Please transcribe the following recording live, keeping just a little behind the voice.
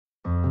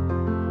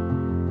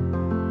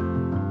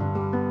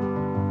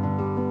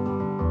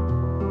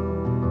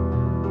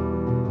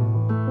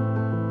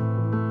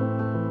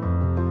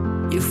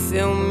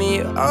fill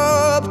me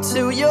up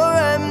till you're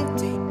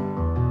empty.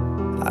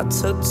 I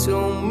took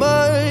too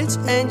much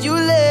and you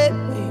let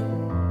me.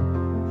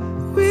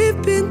 We've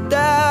been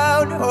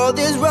down all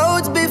these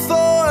roads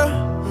before,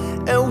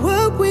 and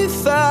what we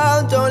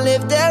found don't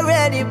live there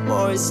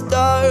anymore. It's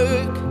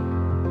dark,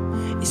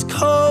 it's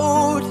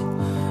cold.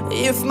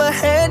 If my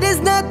hand is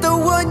not the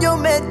one you're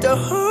meant to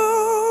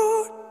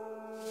hold,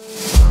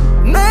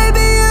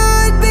 maybe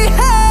you'd be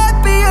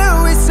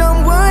happier with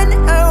someone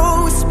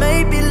else.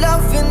 Maybe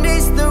loving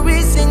is the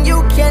reason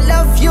you can't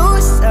love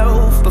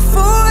yourself.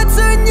 Before I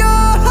turn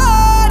your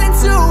heart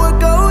into a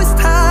ghost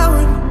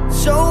town,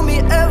 show me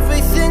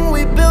everything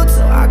we built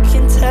so I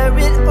can tear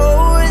it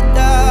all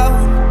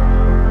down.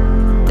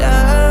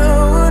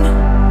 Down,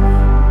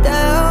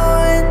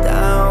 down,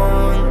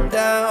 down,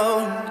 down.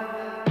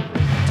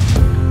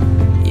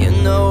 You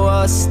know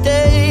I'll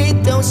stay,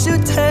 don't you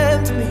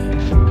tempt me,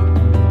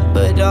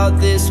 but all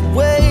this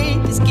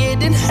weight is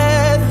getting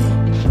heavy.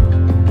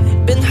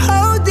 Been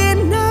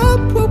holding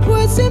up what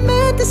wasn't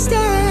meant to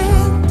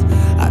stand.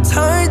 I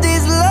turned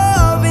this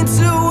love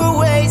into a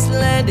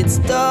wasteland. It's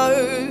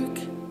dark,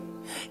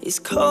 it's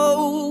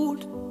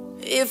cold.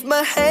 If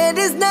my hand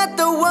is not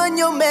the one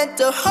you're meant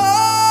to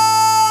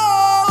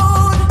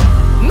hold,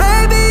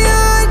 maybe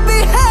you'd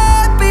be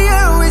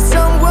happier with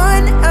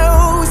someone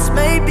else.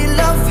 Maybe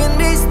loving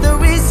is the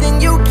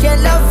reason you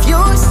can't love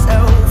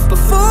yourself.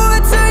 Before I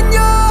turn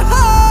your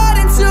heart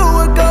into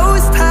a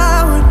ghost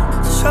town,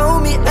 show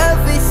me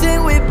everything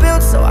we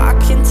built so I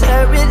can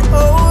tear it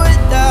all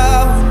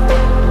down.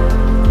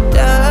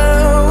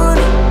 Down,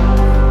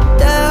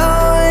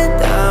 down,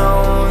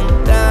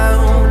 down,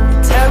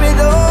 down. Tear it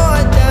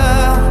all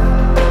down.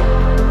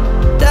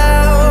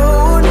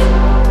 Down,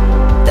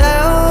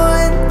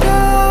 down,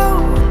 down,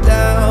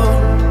 down.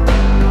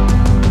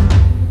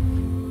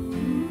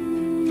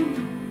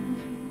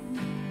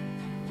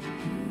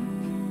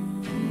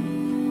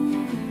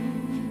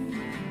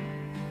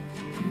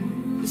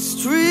 The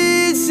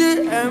streets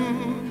are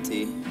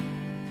empty,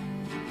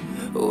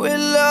 where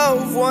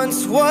love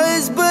once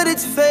was, but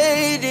it's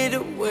faded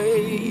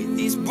away.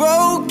 These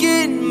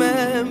broken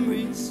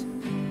memories,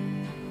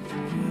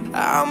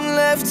 I'm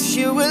left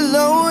here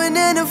alone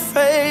and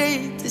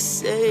afraid to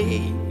say,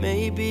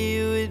 maybe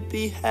you would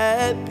be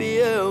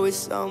happier with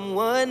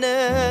someone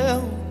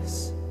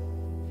else.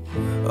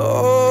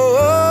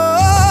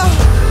 Oh,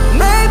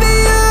 maybe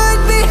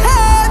you'd be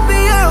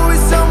happier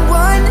with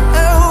someone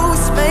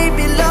else.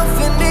 Maybe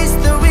loving is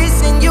the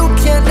reason you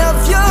can't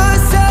love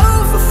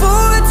yourself.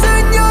 Before I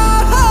turn your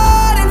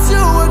heart into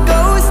a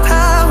ghost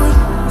town,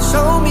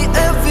 show me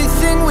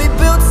everything we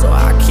built so I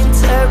can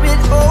tear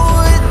it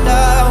all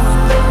down.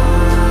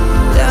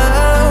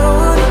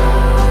 Down,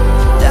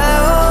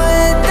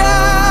 down,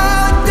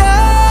 down,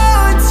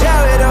 down.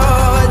 Tear it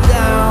all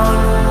down.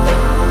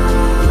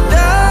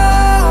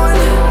 Down,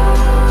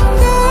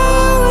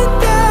 down,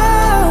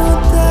 down,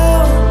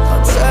 down.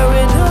 I'll tear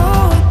it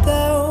all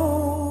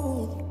down.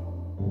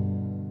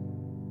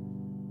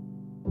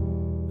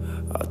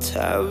 I'll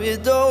tear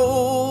it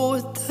all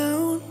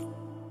down.